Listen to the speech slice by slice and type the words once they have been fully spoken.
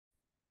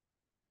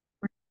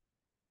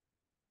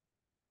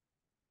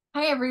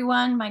Hi,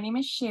 everyone. My name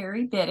is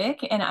Sherry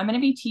Biddick, and I'm going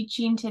to be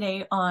teaching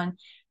today on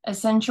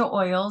essential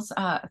oils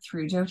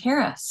through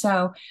doTERRA.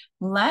 So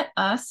let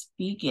us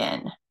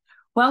begin.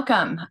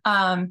 Welcome.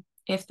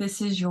 If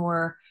this is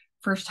your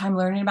first time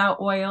learning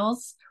about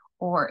oils,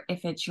 or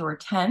if it's your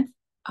 10th,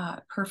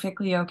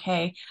 perfectly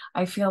okay.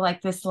 I feel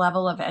like this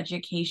level of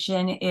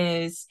education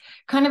is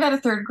kind of at a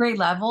third grade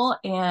level,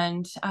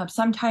 and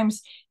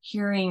sometimes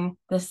hearing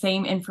the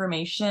same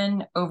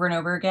information over and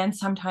over again,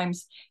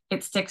 sometimes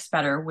it sticks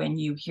better when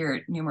you hear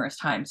it numerous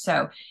times.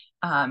 So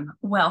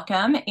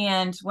welcome.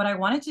 And what I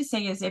wanted to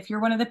say is if you're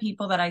one of the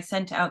people that I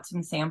sent out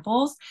some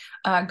samples,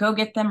 go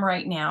get them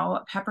right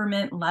now.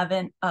 Peppermint,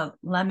 lemon,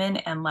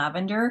 and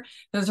lavender.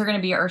 Those are going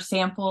to be our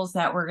samples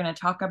that we're going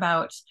to talk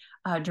about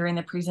during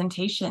the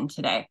presentation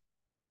today.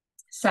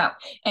 So,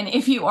 and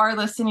if you are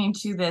listening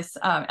to this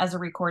as a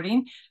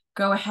recording,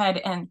 go ahead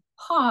and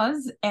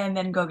pause and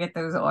then go get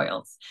those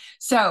oils.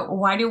 So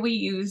why do we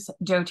use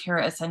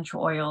doTERRA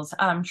essential oils?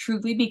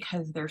 Truly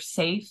because they're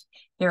safe,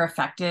 they're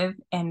effective,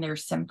 and they're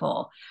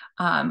simple.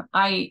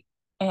 I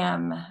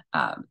am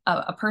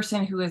a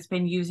person who has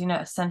been using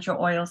essential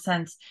oil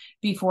since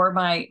before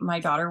my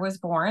daughter was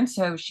born.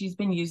 So she's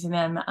been using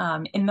them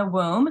in the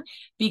womb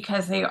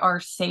because they are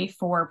safe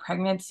for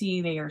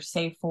pregnancy. They are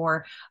safe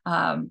for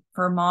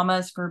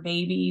mamas, for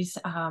babies,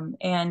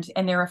 and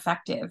they're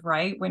effective,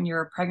 right? When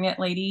you're a pregnant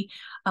lady,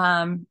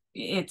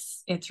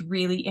 it's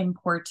really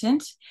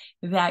important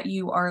that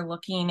you are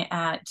looking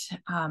at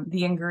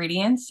the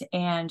ingredients,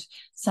 and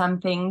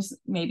some things,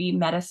 maybe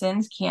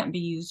medicines, can't be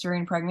used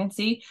during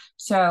pregnancy.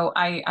 So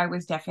I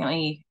was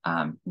definitely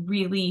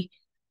really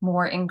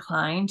more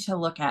inclined to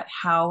look at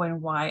how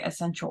and why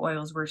essential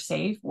oils were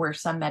safe, where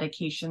some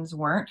medications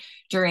weren't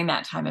during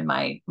that time in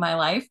my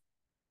life.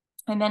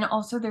 And then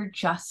also they're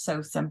just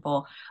so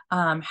simple.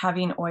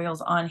 Having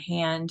oils on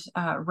hand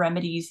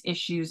remedies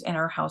issues in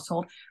our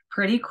household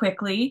pretty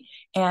quickly.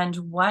 And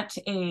what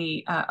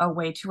a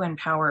way to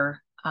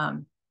empower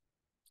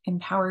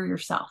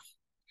yourself.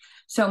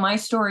 So my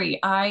story,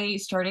 I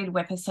started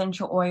with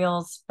essential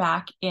oils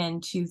back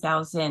in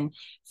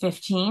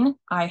 2015.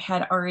 I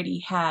had already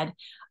had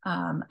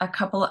a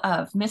couple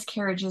of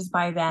miscarriages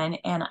by then,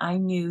 and I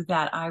knew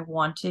that I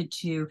wanted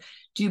to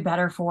do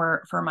better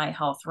for my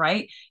health,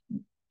 right?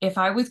 If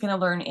I was going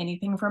to learn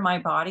anything from my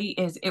body,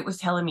 it was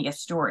telling me a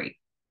story.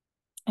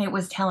 It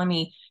was telling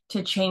me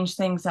to change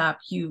things up.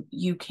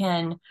 You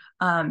can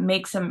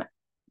make some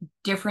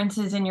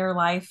differences in your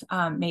life,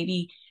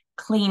 maybe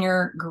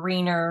cleaner,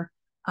 greener,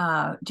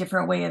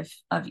 different way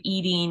of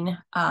eating,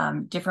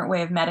 different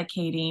way of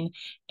medicating.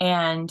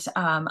 And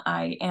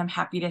I am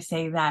happy to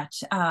say that,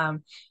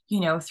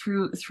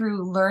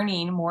 through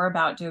learning more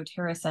about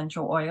doTERRA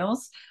essential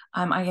oils,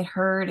 I had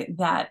heard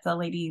that the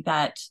lady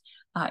that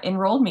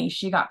enrolled me,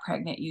 she got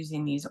pregnant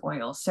using these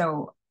oils.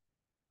 So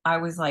I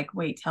was like,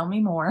 wait, tell me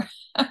more.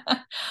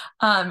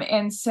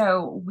 And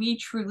so we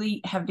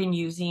truly have been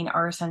using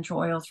our essential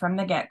oils from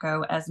the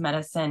get-go as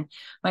medicine.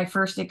 My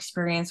first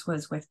experience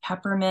was with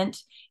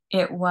peppermint.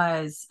 It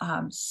was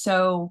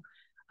so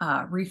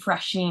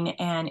refreshing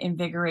and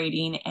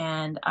invigorating,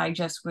 and I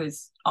just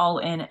was all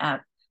in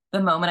at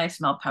the moment I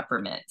smelled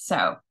peppermint.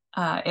 So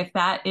if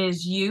that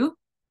is you,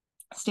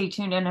 stay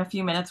tuned in a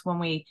few minutes when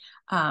we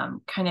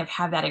kind of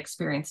have that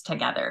experience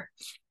together.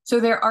 So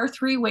there are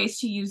 3 ways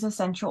to use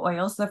essential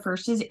oils. The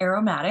first is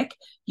aromatic.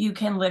 You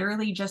can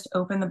literally just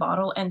open the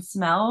bottle and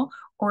smell,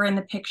 or in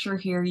the picture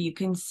here, you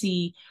can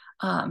see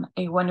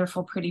a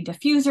wonderful, pretty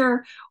diffuser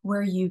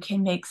where you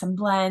can make some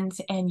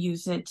blends and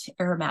use it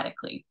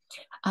aromatically.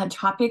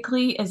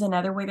 Topically is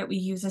another way that we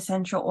use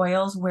essential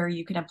oils, where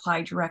you can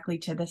apply directly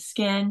to the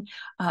skin.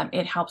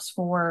 It helps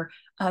for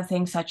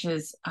things such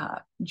as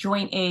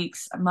joint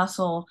aches,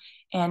 muscle,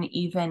 and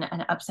even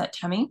an upset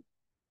tummy.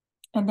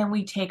 And then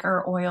we take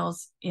our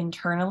oils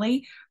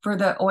internally. For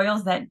the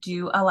oils that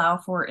do allow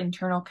for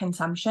internal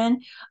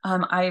consumption,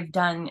 I've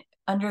done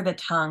under the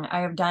tongue,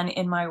 I have done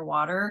in my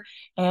water,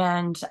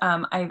 and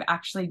I've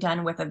actually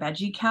done with a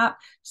veggie cap.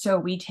 So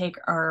we take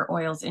our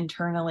oils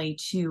internally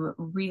to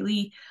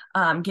really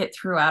get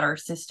throughout our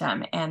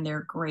system, and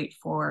they're great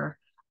for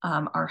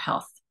our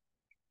health.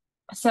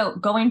 So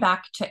going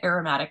back to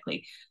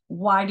aromatically,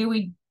 why do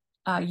we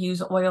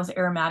use oils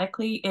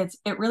aromatically?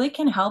 It really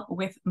can help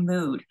with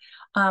mood.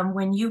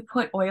 When you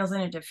put oils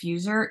in a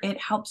diffuser, it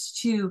helps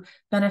to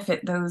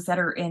benefit those that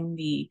are in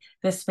the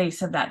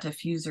space of that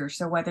diffuser.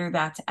 So whether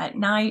that's at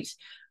night,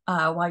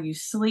 while you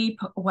sleep,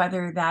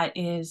 whether that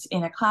is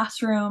in a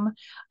classroom,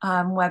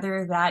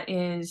 whether that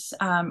is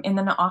in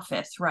an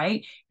office,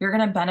 right? You're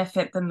going to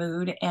benefit the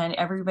mood, and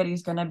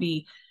everybody's going to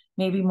be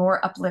maybe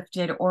more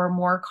uplifted or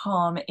more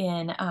calm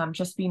in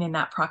just being in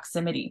that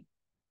proximity.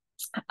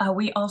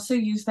 We also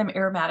use them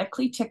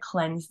aromatically to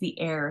cleanse the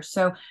air.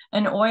 So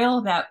an oil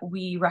that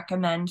we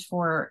recommend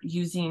for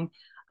using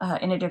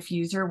in a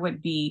diffuser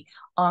would be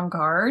On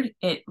Guard.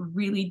 It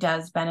really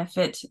does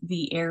benefit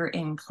the air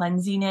in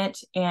cleansing it.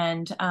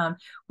 And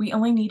we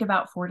only need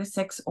about 4 to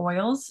 6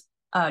 oils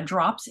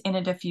drops in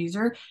a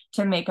diffuser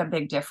to make a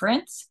big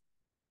difference.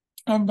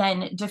 And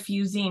then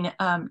diffusing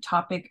at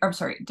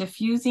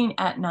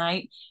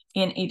night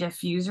in a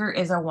diffuser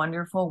is a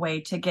wonderful way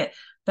to get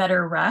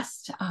better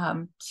rest.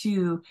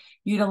 To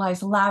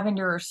utilize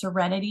lavender or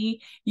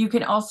serenity, you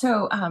can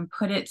also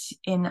put it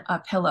in a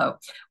pillow.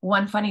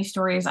 One funny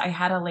story is I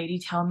had a lady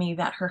tell me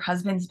that her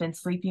husband's been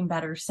sleeping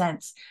better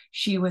since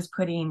she was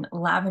putting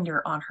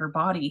lavender on her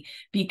body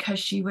because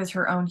she was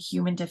her own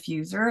human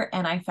diffuser.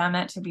 And I found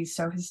that to be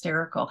so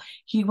hysterical.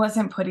 He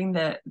wasn't putting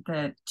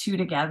the two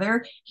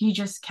together. He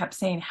just kept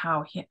saying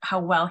how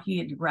well he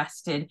had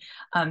rested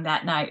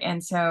that night.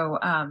 And so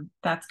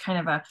that's kind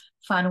of a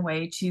fun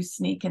way to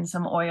sneak in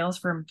some oils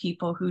from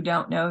people who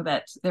don't know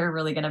that they're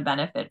really going to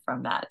benefit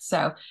from that.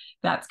 So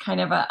that's kind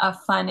of a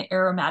fun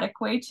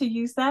aromatic way to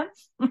use them.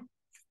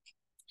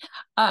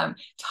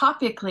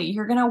 Topically,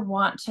 you're going to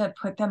want to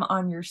put them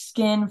on your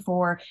skin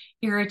for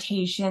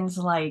irritations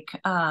like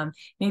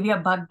maybe a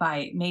bug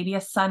bite, maybe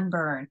a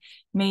sunburn,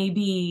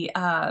 maybe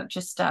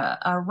just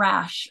a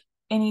rash,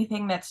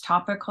 anything that's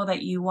topical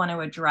that you want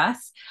to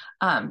address.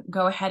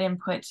 Go ahead and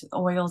put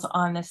oils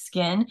on the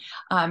skin.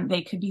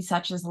 They could be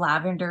such as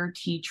lavender,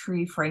 tea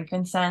tree,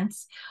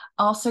 frankincense.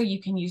 Also,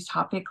 you can use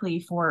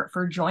topically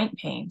for joint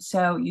pain.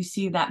 So you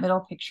see that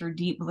middle picture,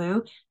 deep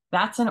blue.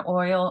 That's an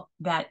oil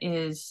that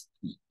is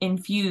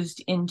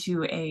infused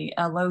into a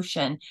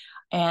lotion.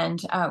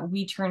 And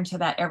we turn to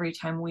that every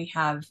time we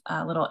have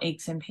little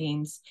aches and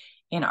pains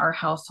in our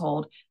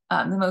household.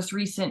 The most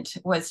recent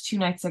was 2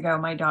 nights ago.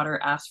 My daughter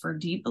asked for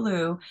deep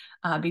blue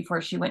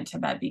before she went to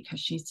bed because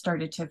she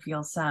started to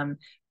feel some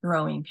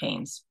growing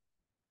pains.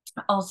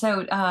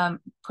 Also,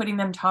 putting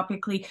them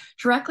topically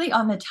directly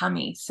on the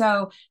tummy.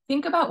 So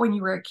think about when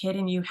you were a kid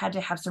and you had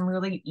to have some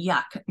really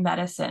yuck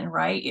medicine,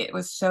 right? It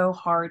was so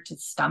hard to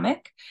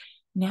stomach.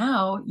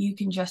 Now you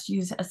can just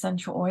use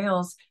essential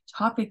oils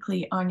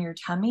topically on your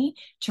tummy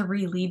to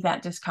relieve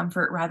that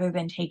discomfort rather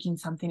than taking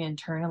something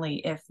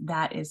internally if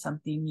that is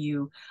something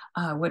you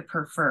would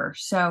prefer.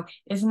 So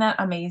isn't that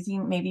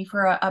amazing? Maybe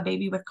for a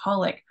baby with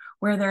colic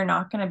where they're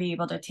not going to be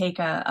able to take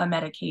a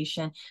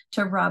medication,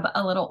 to rub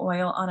a little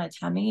oil on a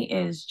tummy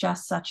is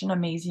just such an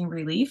amazing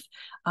relief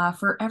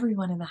for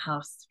everyone in the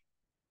house.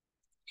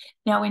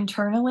 Now,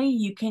 internally,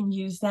 you can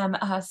use them.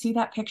 See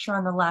that picture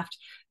on the left?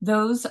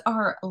 Those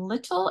are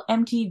little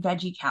empty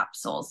veggie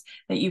capsules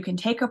that you can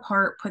take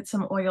apart, put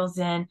some oils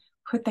in,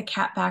 put the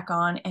cap back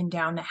on and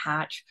down the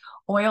hatch.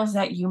 Oils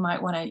that you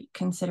might want to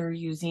consider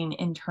using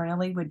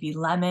internally would be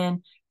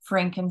lemon,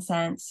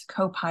 frankincense,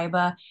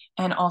 copaiba,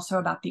 and also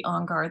about the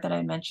on guard that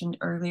I mentioned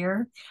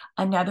earlier.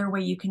 Another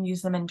way you can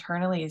use them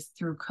internally is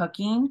through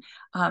cooking.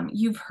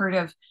 You've heard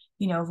of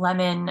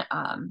lemon,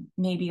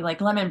 maybe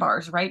like lemon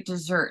bars, right?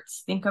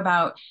 Desserts. Think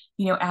about,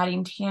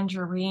 adding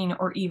tangerine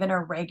or even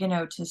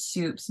oregano to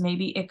soups.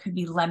 Maybe it could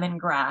be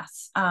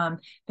lemongrass.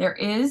 There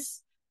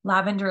is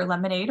lavender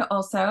lemonade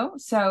also.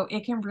 So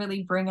it can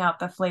really bring out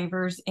the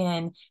flavors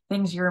in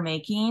things you're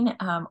making,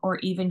 or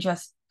even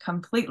just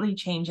completely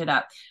change it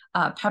up.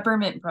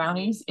 Peppermint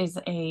brownies is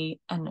a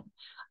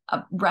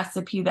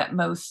recipe that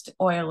most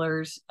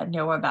oilers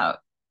know about.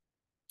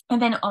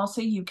 And then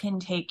also you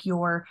can take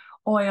your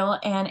oil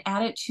and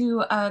add it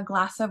to a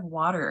glass of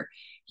water.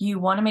 You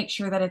want to make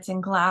sure that it's in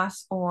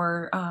glass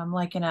or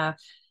like in a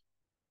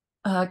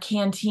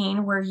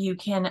canteen where you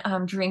can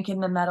drink in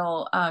the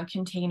metal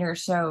container.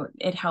 So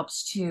it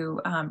helps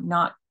to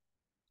not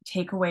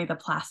take away the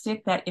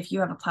plastic. That if you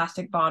have a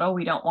plastic bottle,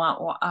 we don't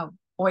want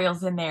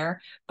oils in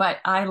there. But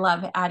I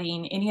love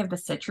adding any of the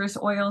citrus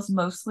oils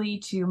mostly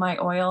to my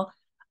oil,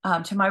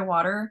 to my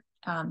water.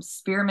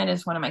 Spearmint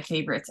is one of my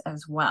favorites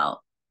as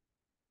well.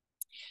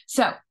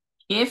 So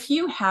if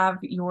you have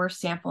your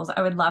samples,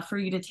 I would love for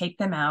you to take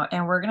them out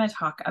and we're going to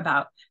talk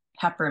about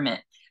peppermint.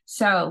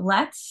 So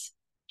let's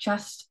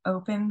just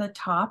open the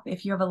top.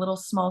 If you have a little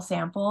small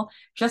sample,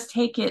 just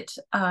take it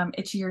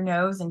to your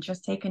nose and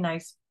just take a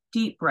nice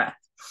deep breath.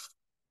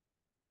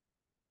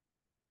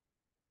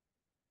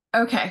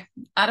 Okay,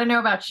 I don't know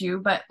about you,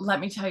 but let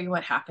me tell you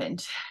what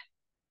happened.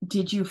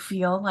 Did you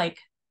feel like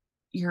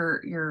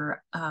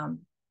your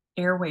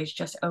airways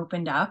just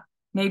opened up?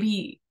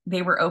 Maybe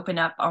they were open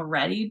up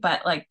already,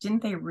 but like,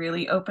 didn't they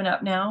really open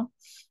up now?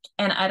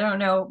 And I don't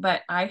know,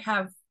 but I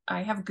have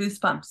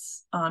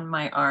goosebumps on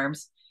my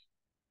arms,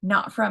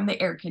 not from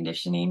the air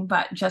conditioning,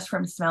 but just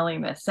from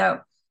smelling this. So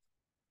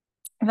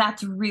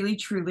that's really,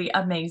 truly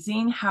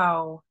amazing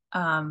how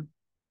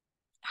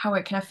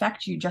it can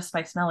affect you just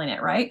by smelling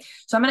it, right?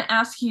 So I'm going to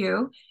ask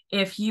you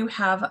if you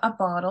have a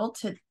bottle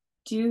to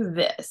do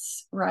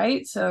this,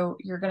 right? So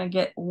you're going to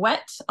get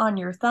wet on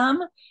your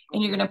thumb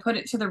and you're going to put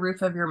it to the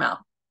roof of your mouth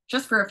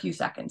just for a few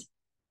seconds.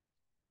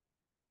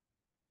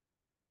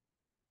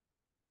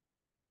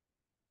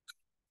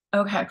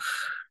 Okay.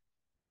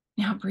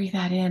 Now breathe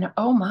that in.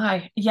 Oh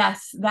my.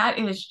 Yes, that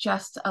is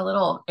just a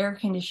little air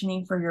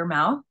conditioning for your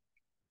mouth.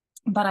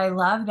 But I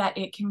love that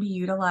it can be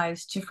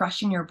utilized to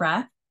freshen your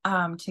breath,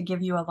 to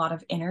give you a lot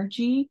of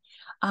energy.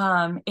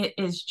 It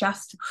is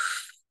just,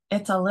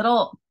 it's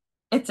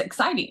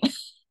exciting.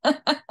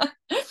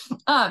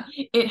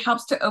 It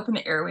helps to open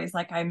the airways,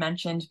 like I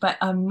mentioned, but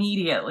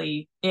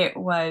immediately it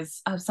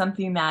was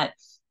something that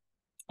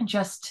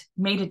just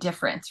made a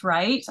difference,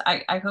 right?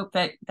 I hope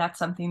that that's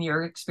something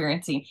you're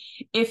experiencing.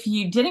 If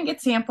you didn't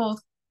get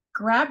samples,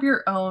 grab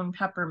your own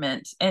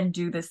peppermint and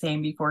do the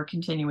same before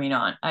continuing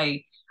on.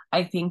 I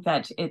think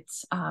that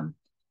it's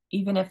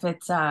even if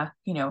it's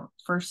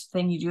first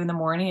thing you do in the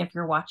morning, if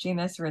you're watching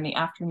this, or in the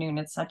afternoon,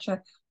 it's such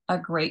a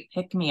great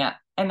pick me up.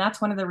 And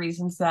that's one of the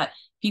reasons that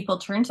people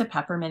turn to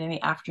peppermint in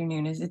the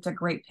afternoon, is it's a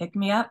great pick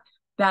me up.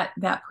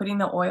 That putting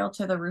the oil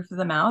to the roof of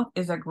the mouth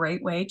is a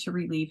great way to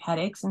relieve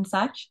headaches and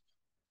such.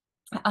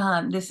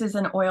 This is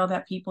an oil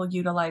that people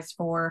utilize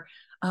for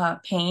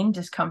pain,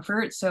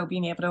 discomfort. So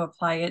being able to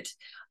apply it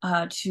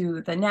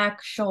to the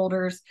neck,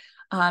 shoulders.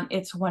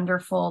 It's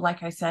wonderful,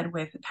 like I said,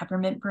 with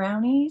peppermint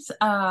brownies.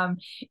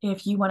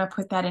 If you want to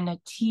put that in a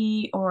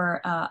tea or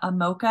a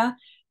mocha,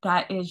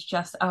 that is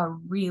just a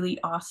really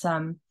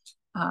awesome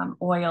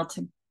oil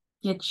to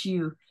get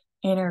you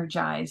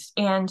energized.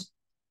 And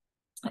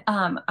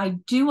I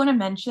do want to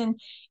mention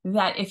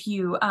that if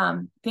you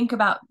think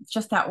about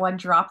just that one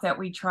drop that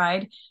we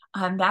tried,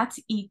 that's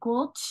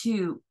equal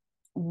to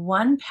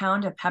 1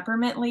 pound of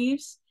peppermint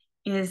leaves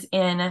is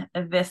in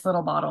this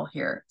little bottle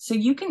here. So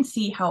you can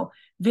see how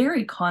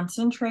very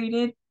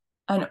concentrated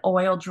an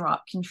oil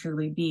drop can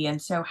truly be,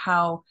 and so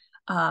how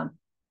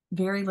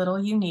very little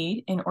you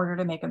need in order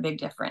to make a big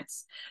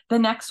difference. The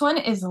next one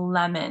is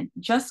lemon.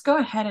 Just go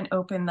ahead and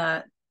open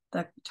the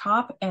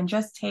top and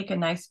just take a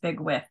nice big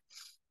whiff.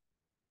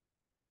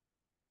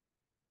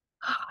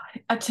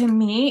 To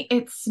me,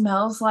 it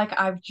smells like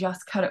I've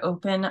just cut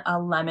open a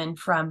lemon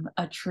from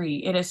a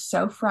tree. It is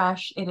so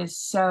fresh. It is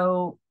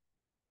so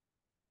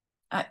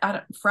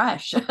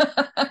fresh.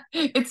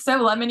 It's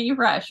so lemony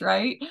fresh,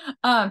 right?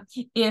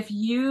 If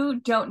you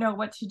don't know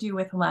what to do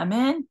with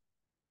lemon,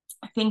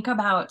 think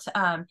about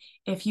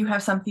if you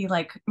have something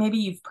like, maybe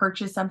you've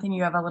purchased something,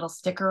 you have a little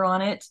sticker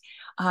on it.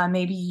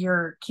 Maybe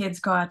your kids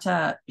got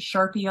a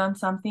Sharpie on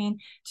something.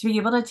 To be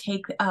able to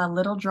take a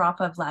little drop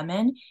of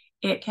lemon,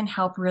 it can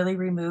help really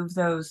remove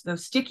those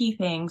sticky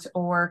things,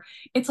 or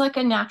it's like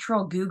a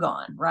natural Goo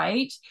Gone,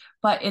 right?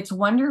 But it's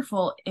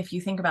wonderful if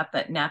you think about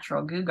that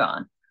natural Goo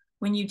Gone.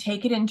 When you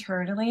take it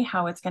internally,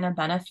 how it's going to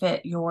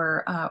benefit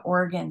your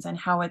organs and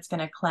how it's going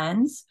to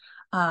cleanse,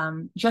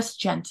 just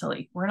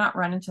gently. We're not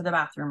running to the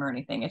bathroom or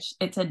anything.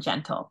 It's a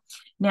gentle.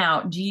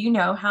 Now, do you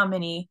know how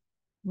many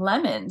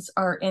lemons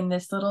are in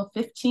this little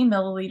 15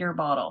 milliliter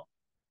bottle?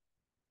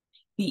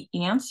 The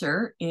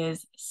answer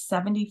is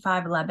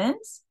 75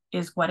 lemons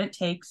is what it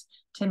takes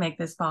to make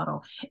this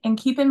bottle. And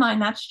keep in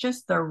mind, that's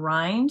just the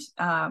rind.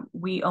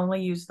 We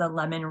only use the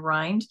lemon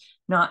rind,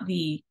 not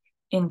the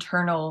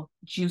internal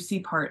juicy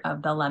part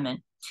of the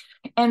lemon.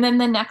 And then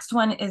the next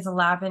one is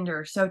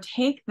lavender. So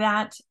take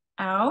that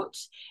out,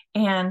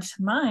 and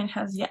mine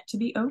has yet to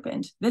be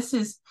opened. This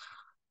is,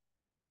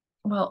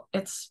 well,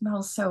 it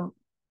smells so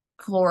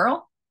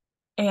floral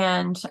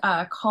and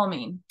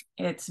calming.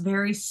 It's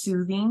very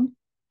soothing,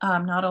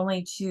 not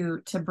only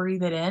to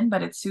breathe it in,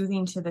 but it's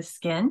soothing to the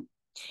skin.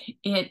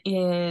 It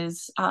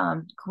is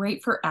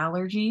great for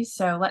allergies.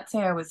 So let's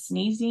say I was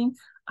sneezing,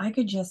 I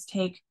could just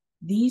take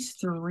these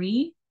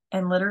 3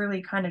 and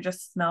literally kind of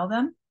just smell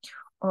them,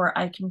 or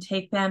I can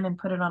take them and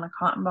put it on a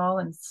cotton ball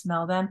and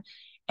smell them,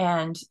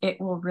 and it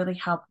will really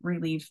help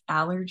relieve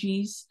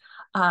allergies.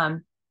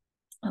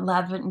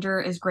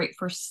 Lavender is great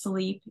for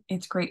sleep.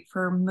 It's great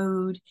for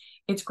mood.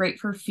 It's great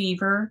for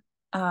fever.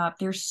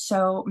 There's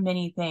so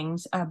many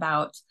things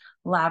about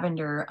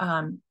lavender.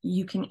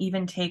 You can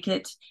even take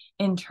it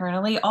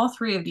internally. All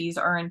 3 of these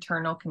are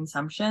internal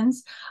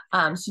consumptions.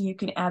 So you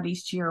can add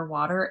these to your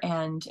water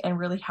and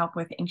really help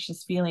with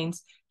anxious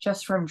feelings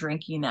just from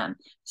drinking them.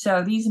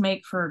 So these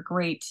make for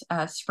great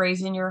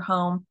sprays in your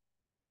home,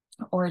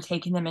 or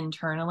taking them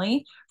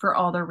internally for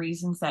all the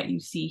reasons that you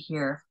see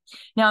here.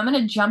 Now I'm going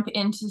to jump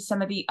into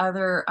some of the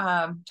other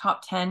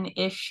top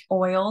 10-ish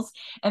oils.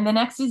 And the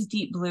next is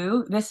Deep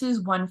Blue. This is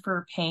one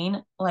for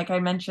pain. Like I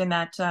mentioned,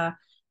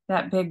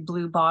 that big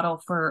blue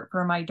bottle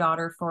for my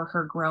daughter for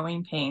her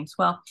growing pains.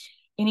 Well,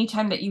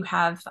 anytime that you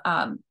have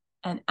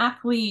an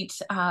athlete,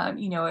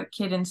 a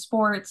kid in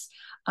sports,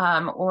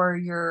 or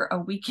you're a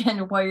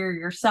weekend warrior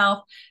yourself,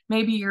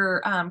 maybe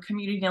you're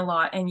commuting a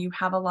lot and you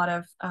have a lot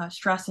of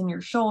stress in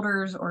your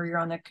shoulders, or you're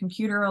on the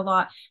computer a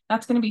lot,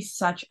 that's going to be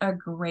such a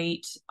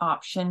great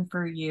option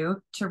for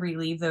you to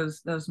relieve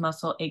those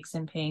muscle aches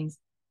and pains.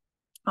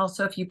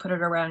 Also, if you put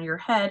it around your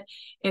head,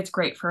 it's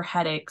great for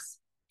headaches.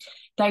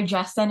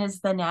 Digestin is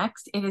the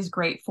next. It is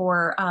great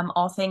for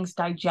all things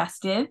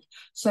digestive.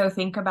 So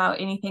think about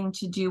anything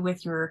to do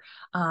with your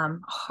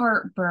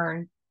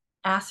heartburn,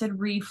 acid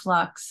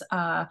reflux,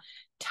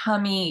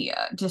 tummy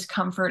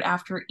discomfort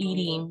after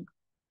eating,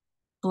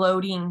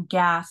 bloating,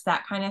 gas,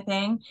 that kind of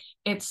thing.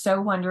 It's so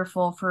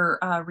wonderful for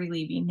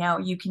relieving. Now,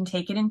 you can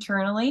take it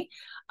internally.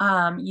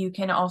 You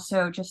can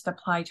also just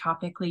apply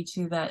topically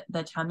to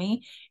the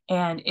tummy,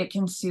 and it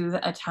can soothe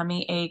a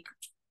tummy ache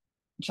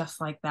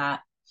just like that.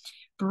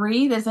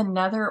 Breathe is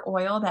another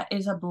oil that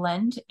is a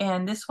blend,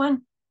 and this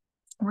one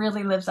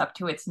really lives up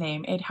to its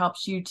name. It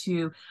helps you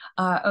to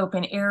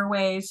open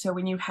airways. So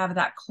when you have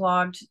that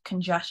clogged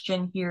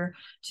congestion here,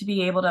 to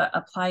be able to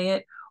apply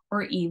it,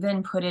 or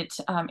even put it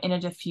in a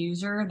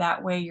diffuser.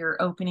 That way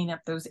you're opening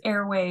up those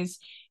airways,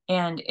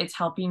 and it's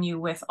helping you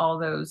with all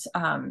those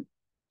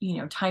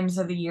times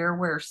of the year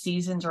where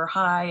seasons are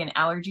high and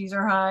allergies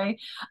are high.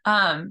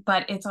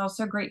 But it's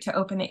also great to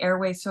open the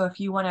airway. So if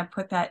you want to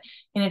put that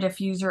in a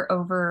diffuser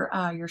over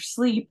your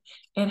sleep,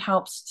 it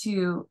helps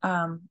to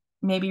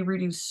maybe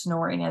reduce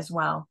snoring as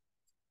well.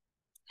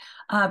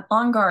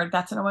 On Guard,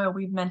 that's an oil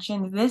we've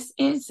mentioned. This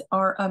is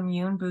our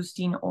immune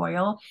boosting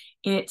oil.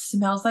 It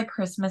smells like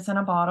Christmas in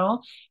a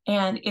bottle,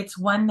 and it's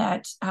one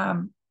that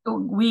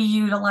we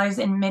utilize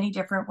in many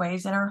different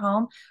ways in our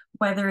home,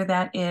 whether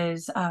that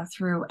is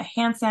through a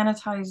hand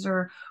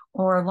sanitizer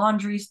or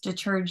laundry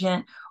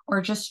detergent,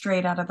 or just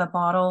straight out of the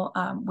bottle.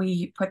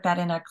 We put that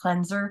in a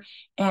cleanser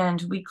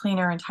and we clean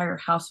our entire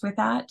house with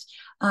that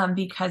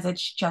because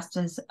it's just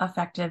as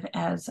effective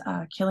as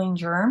killing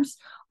germs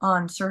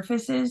on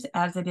surfaces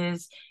as it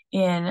is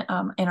in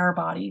our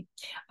body.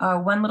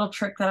 One little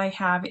trick that I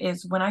have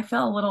is when I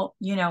feel a little,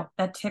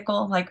 that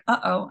tickle, like,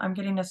 uh-oh, I'm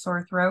getting a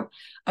sore throat,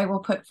 I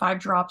will put 5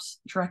 drops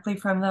directly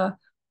from the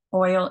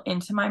oil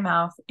into my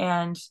mouth.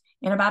 And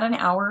in about an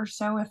hour or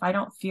so, if I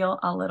don't feel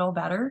a little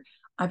better,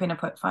 I'm going to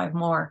put 5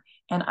 more.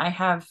 And I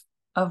have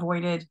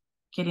avoided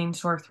getting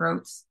sore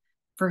throats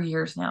for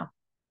years now.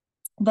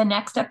 The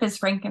next up is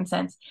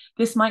frankincense.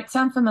 This might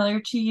sound familiar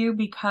to you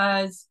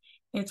because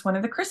it's one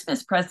of the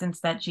Christmas presents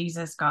that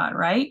Jesus got,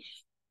 right?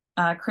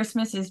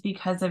 Christmas is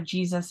because of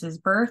Jesus's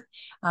birth.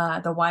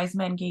 The wise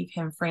men gave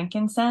him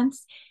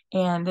frankincense.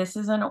 And this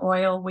is an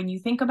oil, when you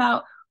think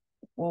about,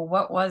 well,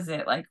 what was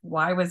it? Like,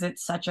 why was it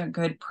such a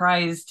good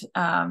prized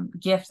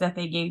gift that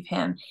they gave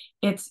him?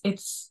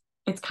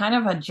 It's kind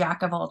of a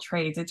jack of all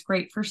trades. It's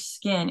great for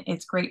skin.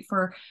 It's great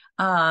for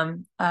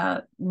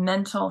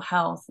mental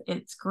health.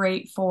 It's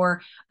great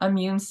for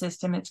immune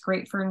system. It's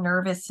great for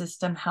nervous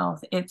system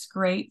health. It's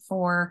great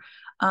for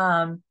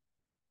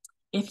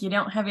if you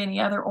don't have any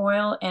other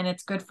oil and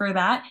it's good for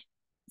that,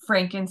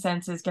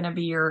 frankincense is going to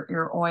be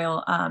your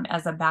oil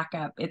as a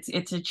backup. It's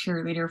a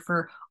cheerleader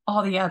for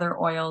all the other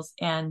oils,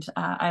 and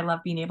I love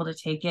being able to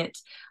take it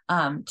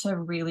to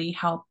really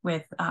help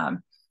with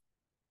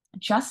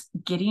just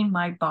getting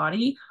my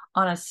body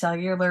on a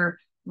cellular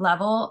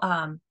level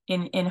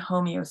in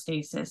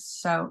homeostasis.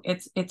 So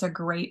it's a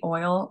great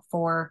oil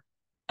for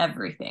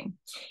everything.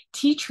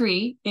 Tea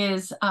tree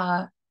is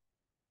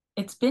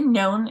it's been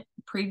known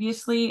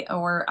previously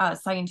or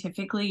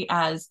scientifically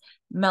as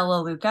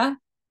melaleuca.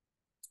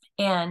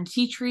 And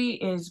tea tree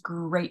is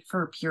great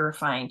for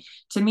purifying.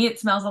 To me, it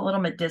smells a little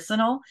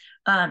medicinal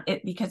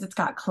because it's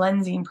got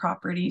cleansing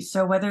properties.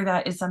 So whether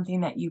that is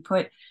something that you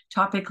put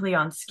topically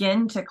on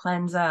skin to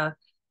cleanse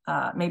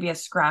maybe a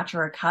scratch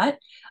or a cut,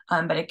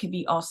 but it could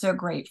be also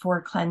great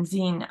for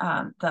cleansing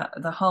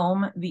the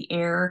home, the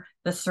air,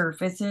 the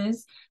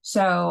surfaces.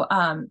 So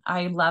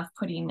I love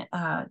putting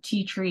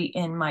tea tree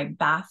in my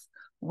bath.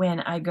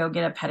 When I go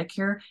get a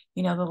pedicure,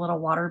 the little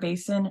water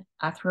basin,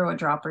 I throw a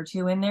drop or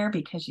 2 in there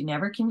because you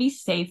never can be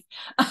safe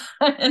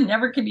and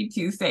never can be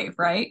too safe,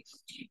 right?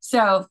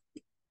 So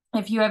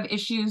if you have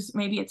issues,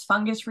 maybe it's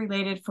fungus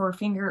related for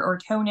finger or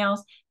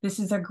toenails, this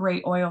is a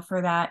great oil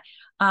for that.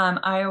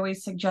 I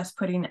always suggest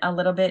putting a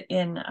little bit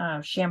in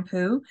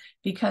shampoo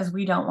because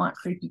we don't want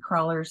creepy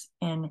crawlers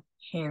in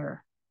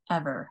hair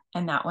ever.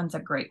 And that one's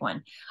a great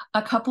one.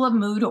 A couple of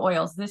mood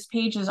oils. This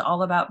page is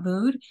all about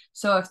mood.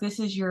 So if this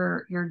is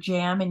your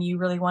jam and you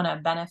really want to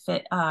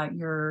benefit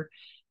your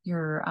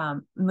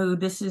mood,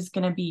 this is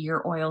going to be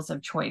your oils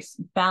of choice: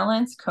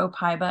 Balance,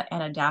 Copaiba,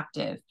 and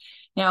Adaptive.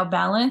 Now,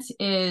 Balance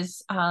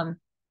is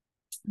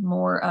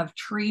more of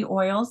tree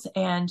oils,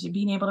 and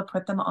being able to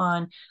put them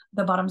on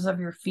the bottoms of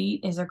your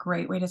feet is a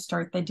great way to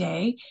start the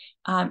day.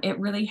 It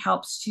really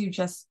helps to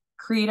just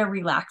create a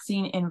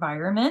relaxing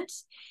environment.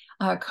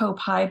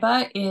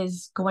 Copaiba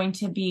is going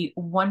to be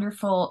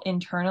wonderful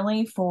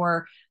internally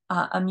for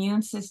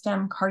immune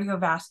system,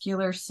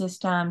 cardiovascular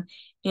system.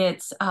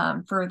 It's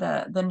for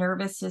the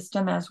nervous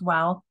system as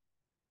well,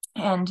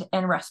 and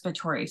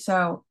respiratory.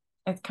 So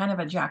it's kind of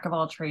a jack of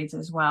all trades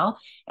as well.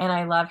 And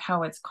I love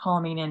how it's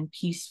calming and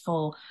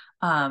peaceful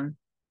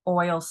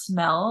oil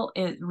smell.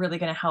 It's really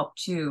going to help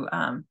to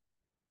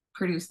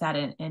produce that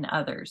in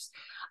others.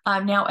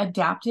 Now,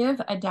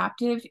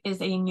 Adaptive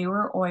is a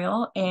newer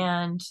oil,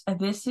 and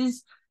this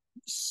is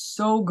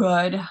so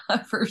good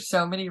for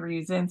so many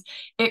reasons.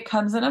 It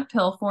comes in a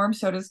pill form,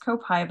 so does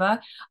Copaiba,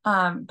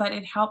 but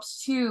it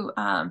helps to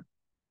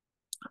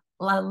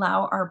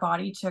allow our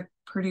body to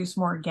produce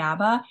more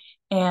GABA,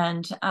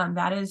 and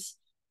that is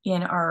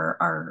in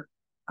our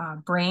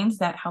brains.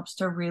 That helps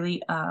to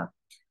really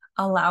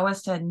allow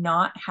us to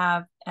not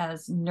have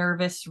as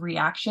nervous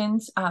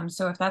reactions.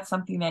 So if that's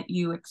something that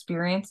you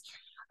experience,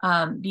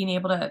 being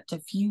able to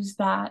diffuse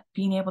that,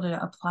 being able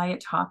to apply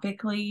it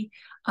topically.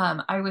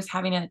 I was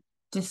having a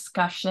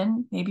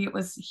discussion, maybe it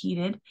was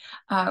heated,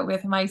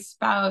 with my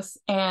spouse,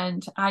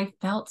 and I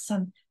felt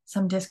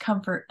some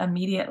discomfort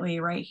immediately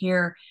right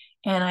here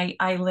And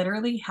I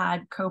literally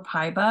had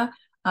copaiba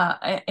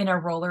in a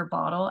roller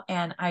bottle,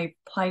 and I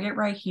applied it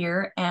right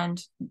here.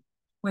 And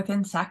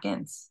within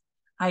seconds,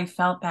 I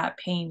felt that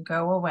pain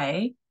go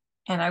away,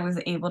 and I was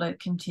able to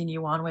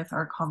continue on with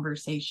our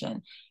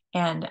conversation.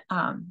 And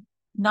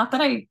not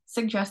that I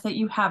suggest that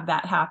you have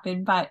that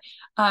happen, but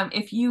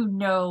if you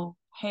know,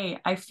 hey,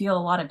 I feel a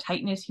lot of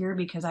tightness here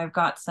because I've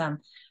got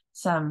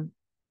some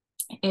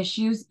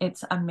issues,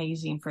 it's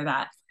amazing for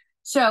that.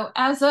 So,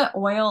 as an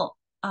oil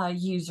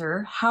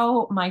user,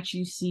 how might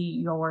you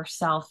see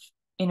yourself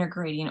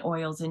integrating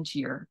oils into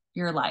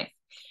your life?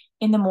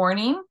 In the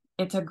morning,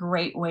 it's a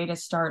great way to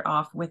start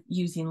off with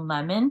using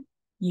lemon.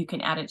 You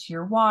can add it to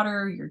your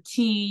water, your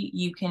tea.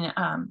 You can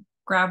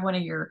grab one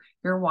of your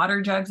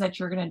water jugs that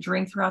you're going to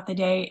drink throughout the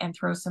day and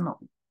throw some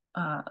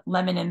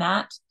lemon in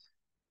that.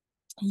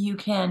 You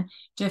can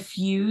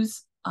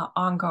diffuse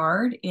on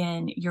guard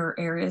in your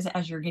areas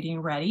as you're getting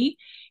ready.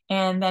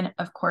 And then,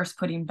 of course,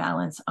 putting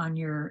balance on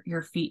your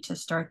feet to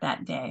start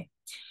that day.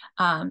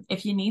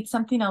 If you need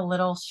something a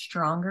little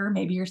stronger,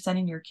 maybe you're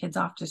sending your kids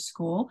off to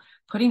school,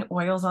 putting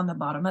oils on the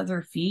bottom of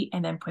their feet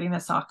and then putting the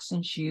socks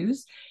and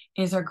shoes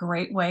is a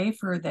great way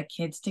for the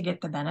kids to get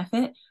the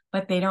benefit,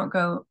 but they don't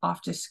go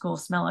off to school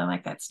smelling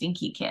like that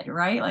stinky kid,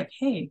 right? Like,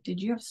 hey,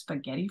 did you have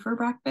spaghetti for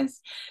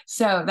breakfast?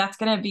 So that's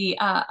going to be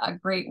a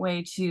great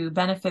way to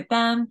benefit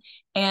them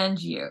and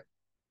you.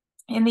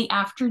 In the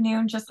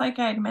afternoon, just like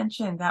I had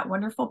mentioned, that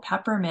wonderful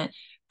peppermint,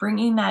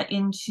 bringing that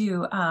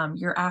into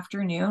your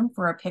afternoon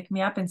for a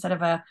pick-me-up instead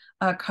of a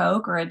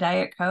Coke or a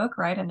Diet Coke,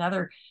 right?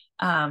 Another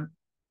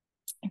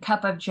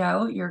cup of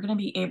Joe, you're going to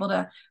be able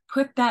to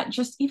put that,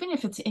 just even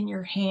if it's in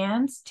your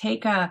hands,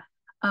 take a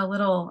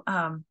little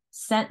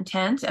scent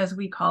tent, as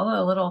we call it,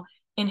 a little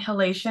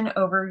inhalation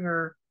over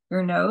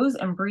your nose,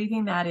 and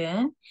breathing that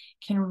in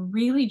can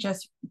really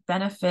just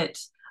benefit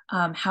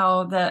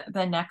how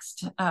the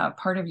next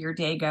part of your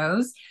day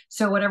goes.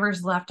 So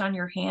whatever's left on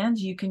your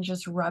hands, you can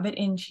just rub it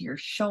into your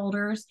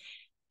shoulders.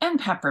 And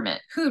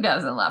peppermint. Who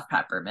doesn't love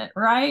peppermint,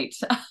 right?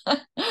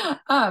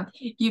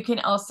 You can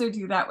also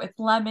do that with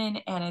lemon,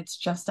 and it's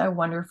just a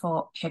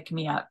wonderful pick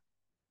me up.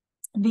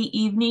 The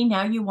evening,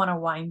 now you want to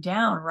wind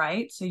down,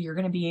 right? So you're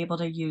going to be able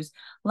to use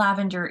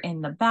lavender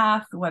in the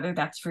bath, whether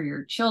that's for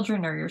your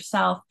children or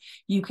yourself.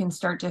 You can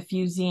start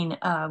diffusing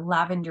a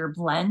lavender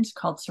blend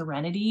called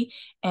Serenity,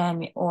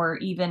 and or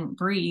even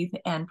Breathe,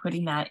 and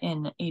putting that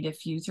in a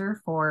diffuser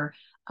for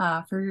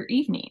your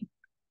evening.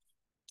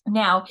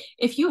 Now,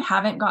 if you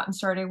haven't gotten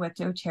started with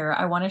doTERRA,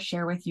 I want to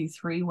share with you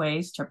 3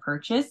 ways to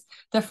purchase.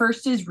 The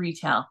first is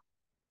retail.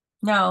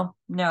 No,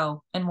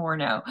 no, and more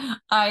no.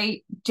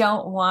 I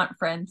don't want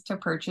friends to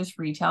purchase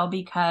retail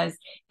because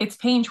it's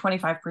paying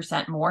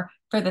 25% more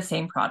for the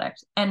same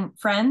product. And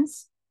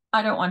friends,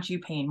 I don't want you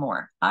paying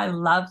more. I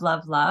love,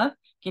 love, love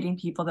getting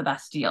people the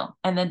best deal.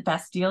 And the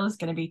best deal is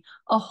going to be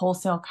a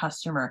wholesale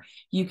customer.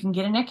 You can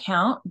get an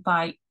account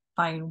by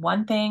buying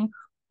one thing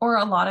or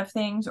a lot of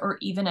things or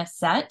even a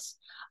set.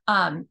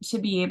 To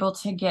be able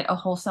to get a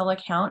wholesale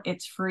account,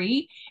 it's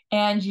free,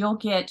 and you'll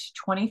get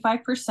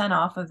 25%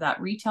 off of that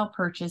retail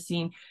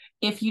purchasing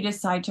if you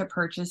decide to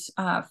purchase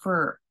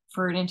for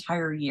an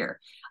entire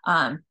year.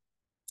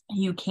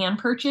 You can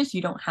purchase,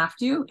 you don't have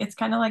to. It's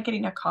kind of like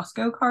getting a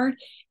Costco card.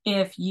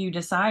 If you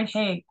decide,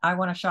 hey, I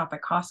want to shop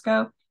at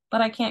Costco,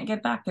 but I can't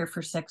get back there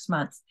for 6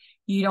 months,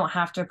 you don't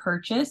have to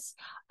purchase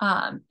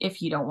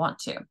if you don't want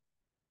to.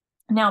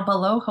 Now,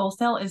 below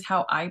wholesale is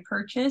how I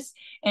purchase.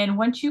 And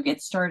once you get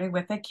started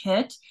with a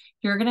kit,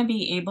 you're going to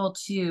be able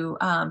to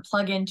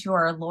plug into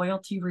our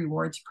loyalty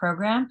rewards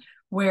program,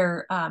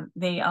 where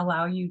they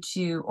allow you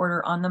to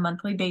order on the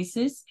monthly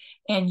basis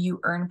and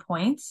you earn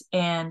points,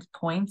 and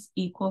points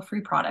equal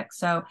free products.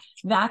 So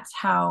that's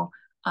how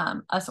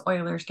us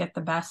oilers get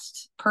the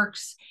best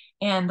perks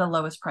and the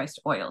lowest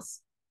priced oils.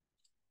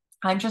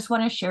 I just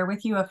want to share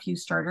with you a few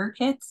starter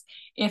kits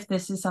if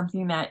this is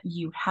something that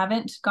you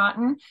haven't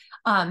gotten.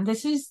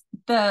 This is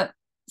the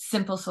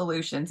simple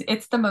solutions.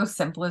 It's the most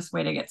simplest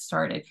way to get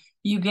started.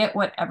 You get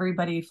what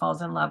everybody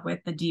falls in love with,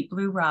 the deep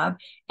blue rub,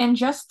 and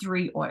just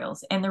 3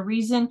 oils. And the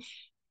reason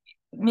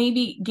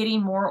maybe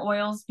getting more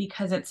oils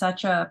because it's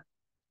such a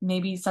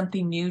maybe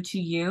something new to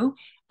you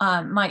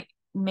might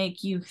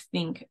make you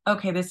think,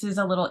 okay, this is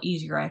a little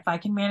easier. If I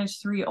can manage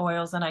 3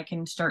 oils, then I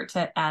can start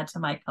to add to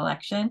my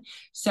collection.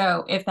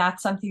 So if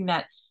that's something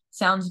that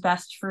sounds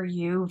best for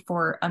you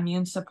for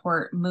immune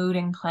support, mood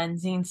and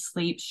cleansing,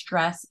 sleep,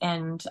 stress,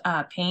 and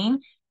pain,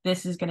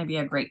 this is going to be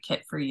a great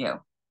kit for you.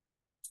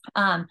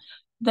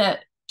 The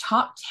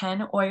top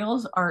 10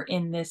 oils are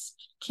in this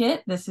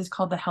kit. This is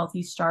called the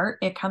Healthy Start.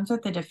 It comes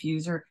with the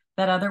diffuser.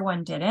 That other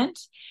one didn't.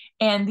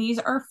 And these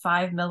are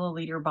 5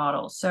 milliliter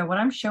bottles. So what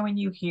I'm showing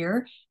you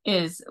here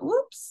is,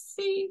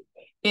 whoopsie,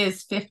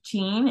 is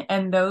 15.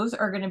 And those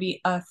are going to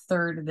be a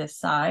third this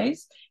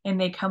size.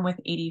 And they come with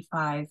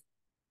 85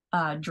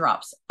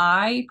 drops.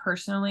 I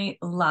personally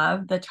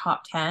love the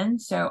top 10.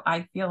 So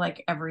I feel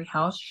like every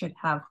house should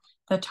have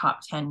the top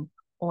 10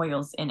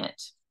 oils in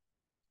it.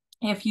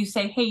 If you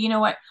say, hey, you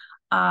know what?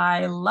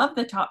 I love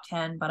the top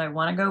 10, but I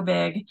want to go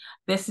big.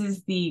 This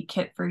is the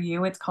kit for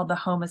you. It's called the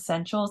Home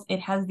Essentials.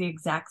 It has the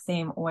exact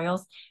same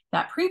oils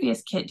that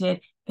previous kit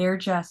did. They're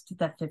just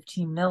the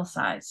 15 mil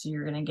size. So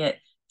you're going to get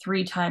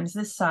 3 times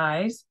the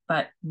size,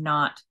 but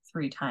not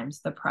 3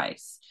 times the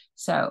price.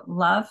 So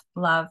love,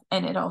 love.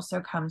 And it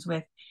also comes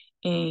with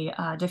a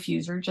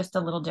diffuser, just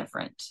a little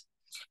different.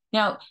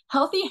 Now,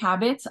 Healthy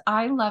Habits,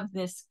 I love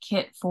this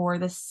kit for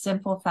the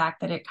simple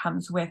fact that it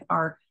comes with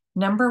our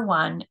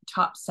 #1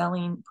 top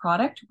selling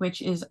product,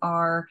 which is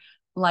our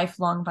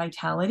Lifelong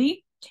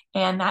Vitality.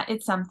 And that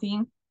is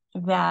something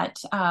that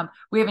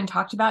we haven't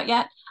talked about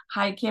yet.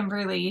 Hi,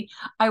 Kimberly.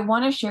 I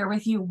want to share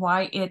with you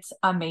why it's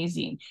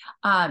amazing.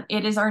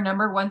 It is our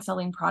 #1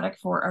 selling product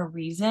for a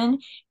reason.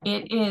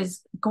 It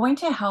is going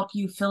to help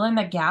you fill in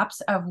the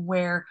gaps of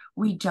where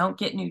we don't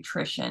get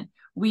nutrition.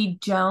 We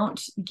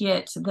don't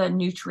get the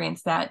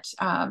nutrients that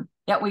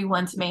that we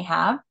once may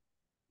have.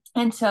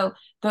 And so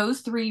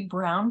those 3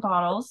 brown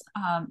bottles,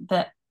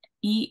 the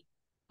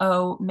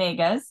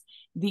EO-megas,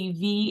 the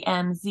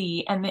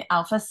VMZ, and the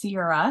Alpha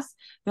CRS,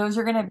 those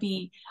are going to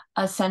be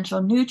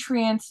essential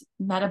nutrients.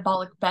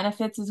 Metabolic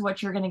benefits is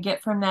what you're going to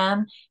get from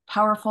them,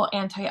 powerful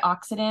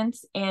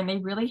antioxidants, and they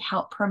really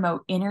help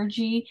promote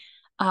energy,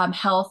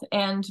 health,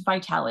 and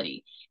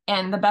vitality.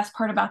 And the best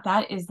part about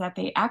that is that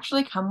they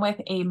actually come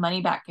with a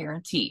money back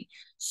guarantee.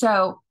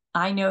 So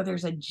I know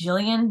there's a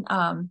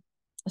jillion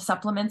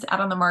supplements out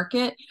on the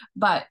market,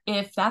 but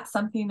if that's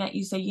something that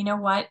you say, you know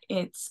what,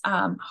 it's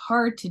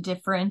hard to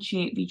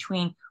differentiate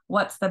between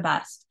what's the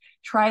best,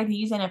 try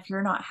these. And if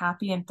you're not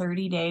happy in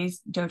 30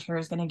 days, doTERRA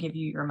is going to give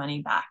you your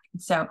money back.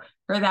 So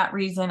for that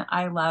reason,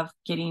 I love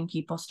getting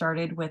people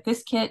started with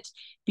this kit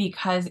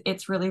because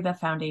it's really the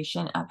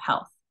foundation of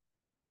health.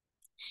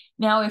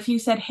 Now, if you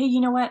said, hey, you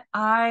know what,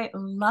 I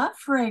love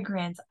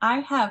fragrance,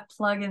 I have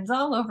plugins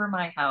all over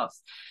my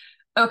house.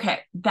 Okay,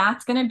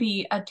 that's going to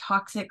be a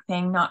toxic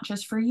thing, not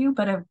just for you,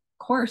 but of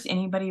course,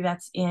 anybody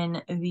that's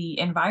in the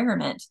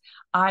environment.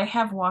 I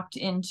have walked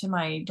into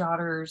my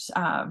daughter's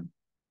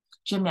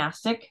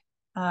gymnastic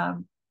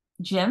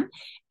gym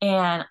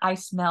and I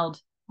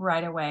smelled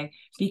right away,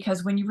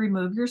 because when you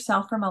remove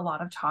yourself from a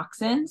lot of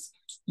toxins,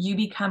 you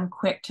become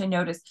quick to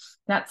notice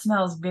that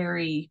smells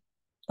very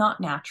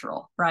not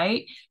natural,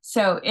 right?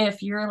 So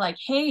if you're like,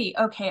 hey,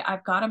 okay,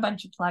 I've got a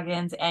bunch of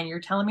plugins and you're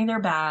telling me they're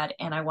bad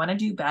and I want to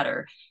do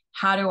better,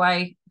 how do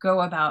I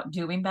go about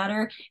doing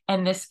better?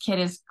 And this kit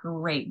is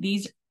great.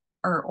 These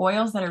are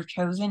oils that are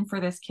chosen for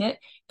this kit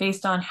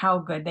based on how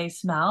good they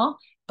smell,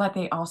 but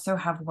they also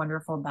have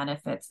wonderful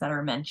benefits that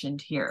are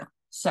mentioned here.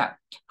 So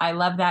I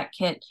love that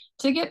kit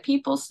to get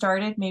people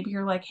started. Maybe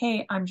you're like,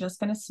 hey, I'm just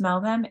going to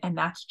smell them and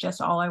that's just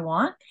all I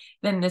want.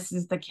 Then this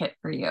is the kit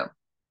for you.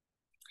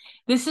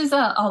 This is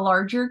a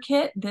larger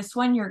kit. This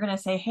one, you're going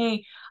to say,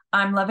 hey,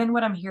 I'm loving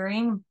what I'm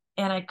hearing,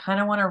 and I kind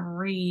of want to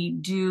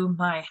redo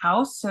my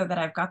house so that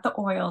I've got the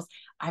oils,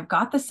 I've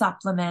got the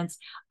supplements,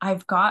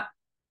 I've got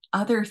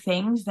other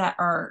things that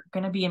are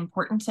going to be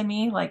important to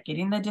me, like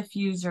getting the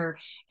diffuser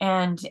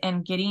and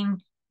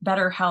getting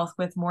better health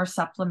with more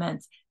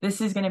supplements.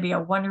 This is going to be a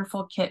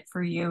wonderful kit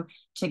for you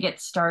to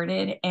get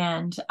started.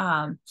 And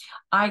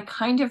I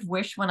kind of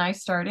wish when I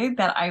started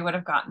that I would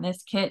have gotten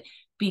this kit,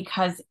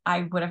 because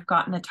I would have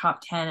gotten the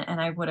top 10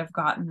 and I would have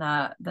gotten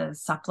the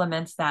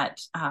supplements that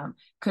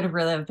could have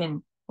really have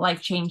been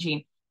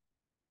life-changing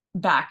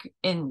back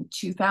in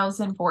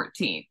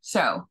 2014.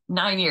 So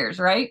 9 years,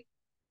 right?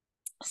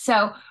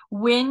 So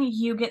when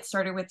you get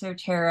started with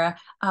doTERRA,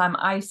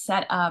 I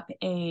set up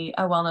a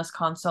wellness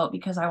consult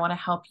because I want to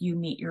help you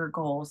meet your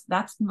goals.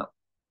 That's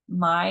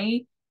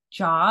my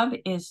job,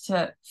 is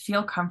to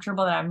feel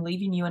comfortable that I'm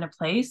leaving you in a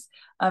place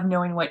of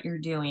knowing what you're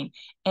doing.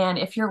 And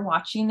if you're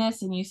watching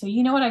this and you say,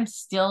 you know what, I'm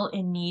still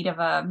in need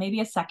of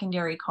maybe a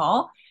secondary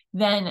call,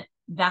 then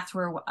that's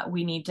where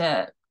we need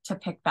to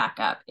pick back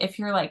up. If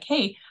you're like,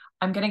 hey,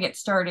 I'm going to get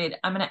started,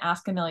 I'm going to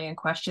ask a million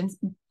questions,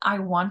 I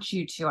want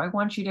you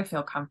to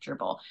feel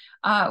comfortable.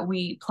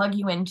 We plug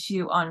you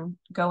into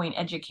ongoing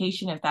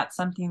education if that's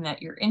something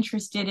that you're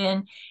interested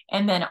in,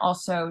 and then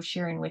also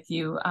sharing with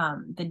you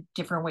the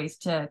different ways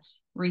to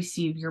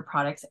receive your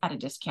products at a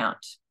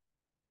discount.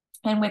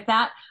 And with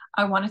that,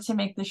 I wanted to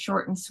make this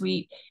short and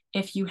sweet.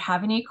 If you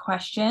have any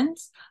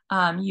questions,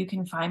 you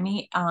can find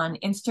me on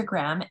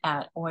Instagram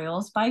at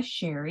Oils by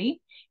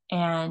Sherry.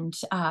 And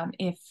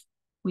if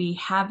we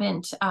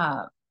haven't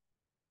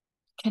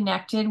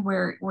connected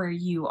where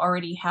you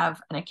already have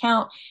an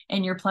account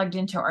and you're plugged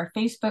into our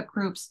Facebook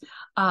groups,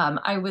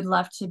 I would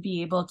love to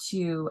be able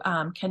to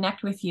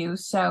connect with you.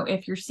 So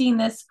if you're seeing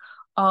this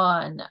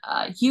on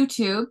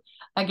YouTube,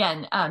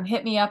 again,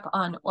 hit me up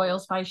on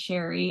Oils by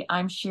Sherry.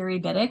 I'm Sherry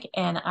Biddick,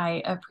 and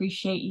I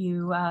appreciate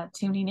you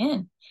tuning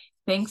in.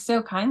 Thanks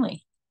so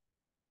kindly.